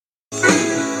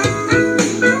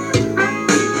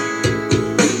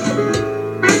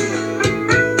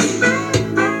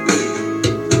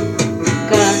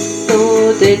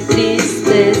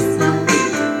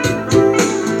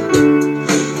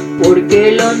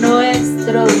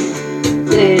nuestro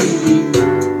terminó.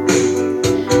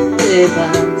 Te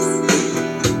vas,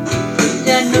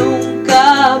 ya nunca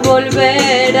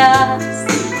volverás,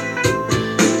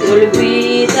 te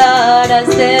olvidarás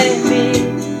de mí.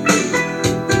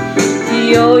 Y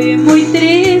hoy muy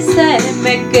triste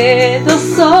me quedo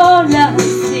sola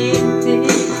sin ti.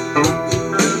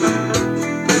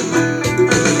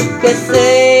 Que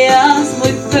seas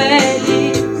muy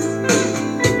feliz,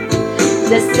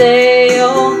 deseo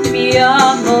mi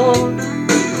amor.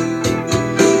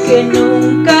 Que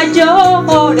nunca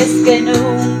llores, que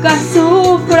nunca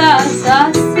sufras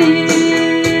así.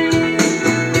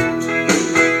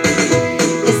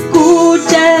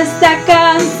 Escucha esta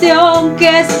canción que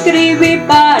escribí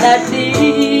para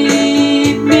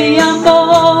ti, mi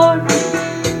amor.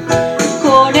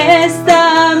 Con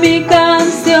esta mi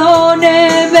canción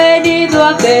he venido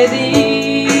a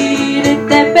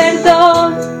pedirte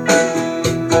perdón.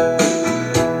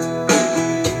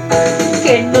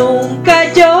 Que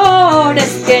nunca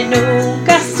llores, que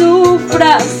nunca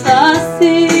sufras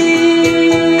así.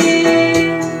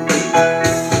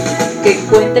 Que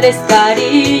encuentres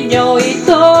cariño y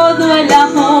todo el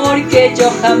amor que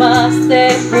yo jamás te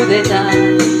pude dar.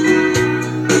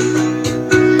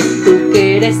 Tú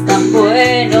que eres tan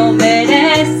bueno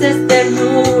mereces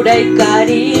ternura y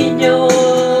cariño.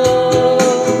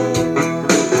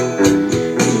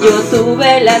 Yo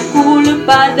tuve la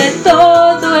culpa de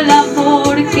todo el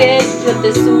amor que yo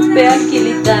te supe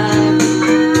quitar.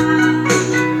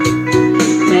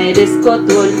 Merezco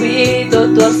tu olvido,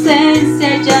 tu ausencia,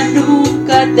 ya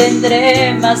nunca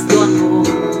tendré más tu amor.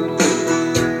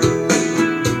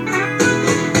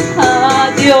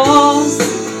 Adiós,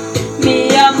 mi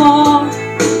amor,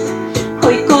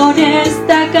 hoy con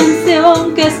esta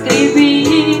canción que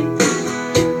escribí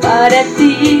para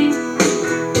ti,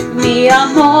 mi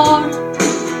amor,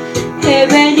 he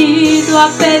venido a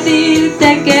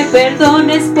pedirte que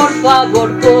perdones por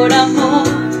favor, por amor,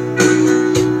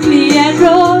 mi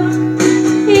error.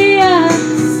 Y ya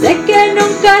sé que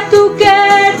nunca tú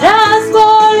querrás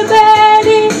volver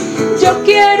y yo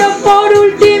quiero por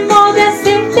último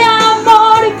decirte,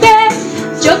 amor, que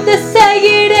yo te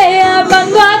seguiré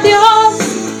amando. Adiós,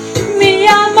 mi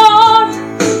amor,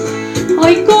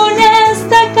 hoy con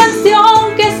esta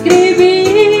canción que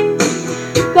escribí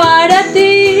para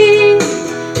ti,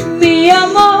 mi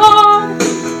amor,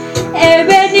 he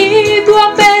venido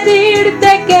a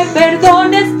pedirte que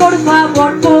perdones por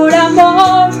favor, por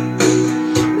amor,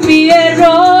 mi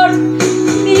error.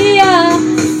 Mía,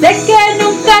 sé que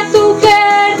nunca tú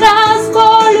querrás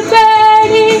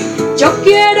volver y yo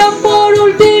quiero por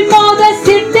último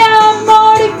decirte,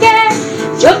 amor, que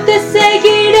yo te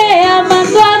seguiré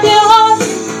amando. Adiós,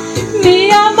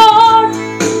 mi amor,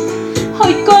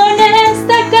 hoy con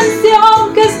esta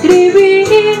canción que escribí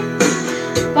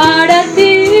para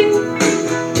ti,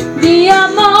 mi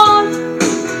amor,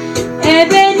 he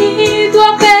venido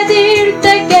a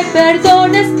pedirte que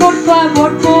perdones por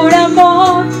favor, por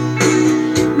amor,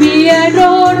 mi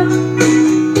error.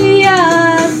 Y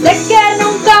ya sé que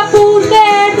nunca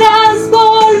podrás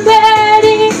volver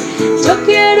y yo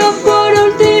quiero por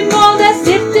último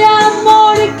decirte,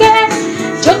 amor, que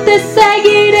yo te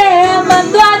seguiré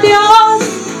amando. Adiós,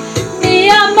 mi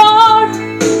amor,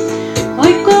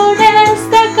 hoy con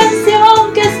esta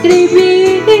canción que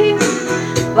escribí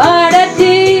para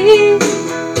ti,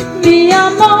 mi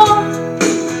amor,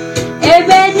 he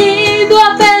venido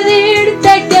a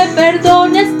pedirte que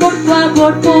perdones por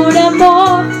favor, por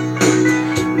amor,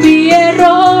 mi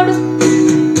error.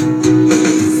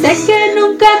 Sé que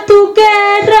nunca tú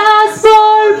querrás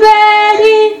volver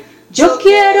y yo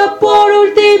quiero por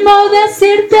último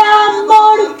decirte,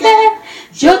 amor, que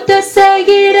yo te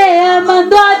seguiré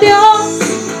amando. Adiós,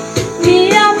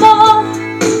 mi amor,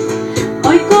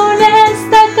 hoy con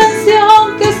esta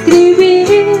canción que escribí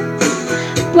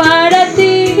para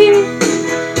ti,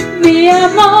 mi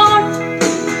amor,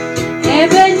 he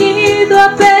venido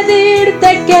a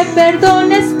pedirte que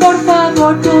perdones por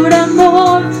favor, por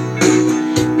amor,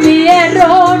 mi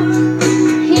error.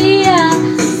 Y ya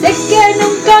sé que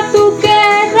nunca tú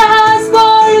querrás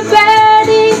volver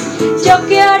y yo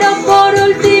quiero por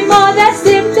último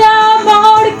decirte,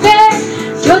 amor, que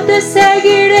yo te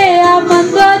seguiré